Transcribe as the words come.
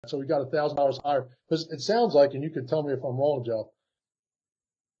So we got $1,000 higher because it sounds like, and you can tell me if I'm wrong, Joe.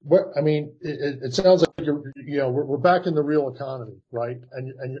 I mean, it sounds like we're back in the real economy, right?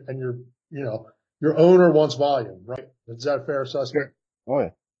 And your owner wants volume, right? Is that a fair assessment? Sure. Oh yeah,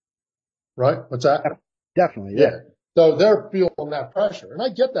 Right? What's that? definitely. Yeah. Yeah. So they're feeling that pressure, and I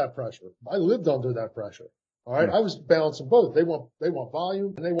get that pressure. I lived under that pressure. All right. Yeah. I was balancing both. They want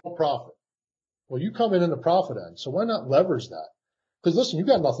volume and they want profit. Well, you come in the profit end, so why not leverage that? Because listen, you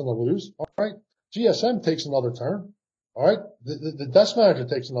got nothing to lose. All right. GSM takes another turn. All right. The desk manager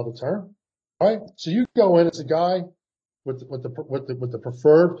takes another turn. All right. So you go in as a guy with the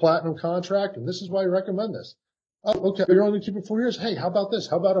preferred platinum contract, and this is why I recommend this. Oh, okay. You're only keeping it 4 years. Hey, how about this?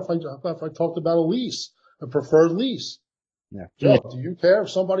 How about if I talked about a lease, a preferred lease? Yeah. Joe, do you care if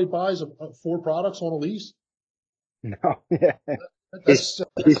somebody buys 4 products on a lease? No. Yeah. His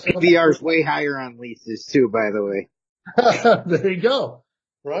That's CBR is way higher on leases too, by the way. there you go.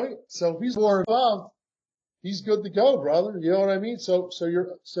 Right? So if he's more involved, he's good to go, brother. You know what I mean? So Joe,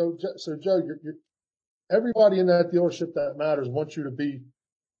 you're everybody in that dealership that matters wants you to be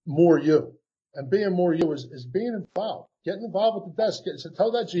more you. And being more you is being involved, getting involved with the desk. So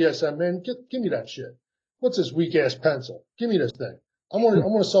tell that GSM man, give me that shit. What's this weak ass pencil? Give me this thing. I'm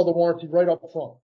gonna sell the warranty right up front.